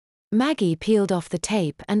Maggie peeled off the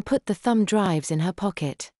tape and put the thumb drives in her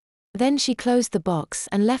pocket. Then she closed the box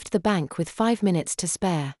and left the bank with 5 minutes to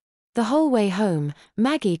spare. The whole way home,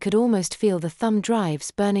 Maggie could almost feel the thumb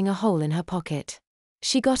drives burning a hole in her pocket.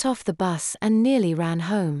 She got off the bus and nearly ran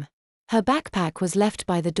home. Her backpack was left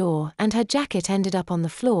by the door and her jacket ended up on the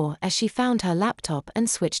floor as she found her laptop and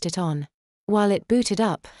switched it on. While it booted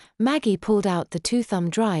up, Maggie pulled out the 2 thumb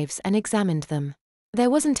drives and examined them. There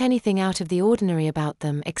wasn't anything out of the ordinary about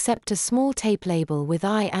them except a small tape label with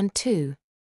I and 2.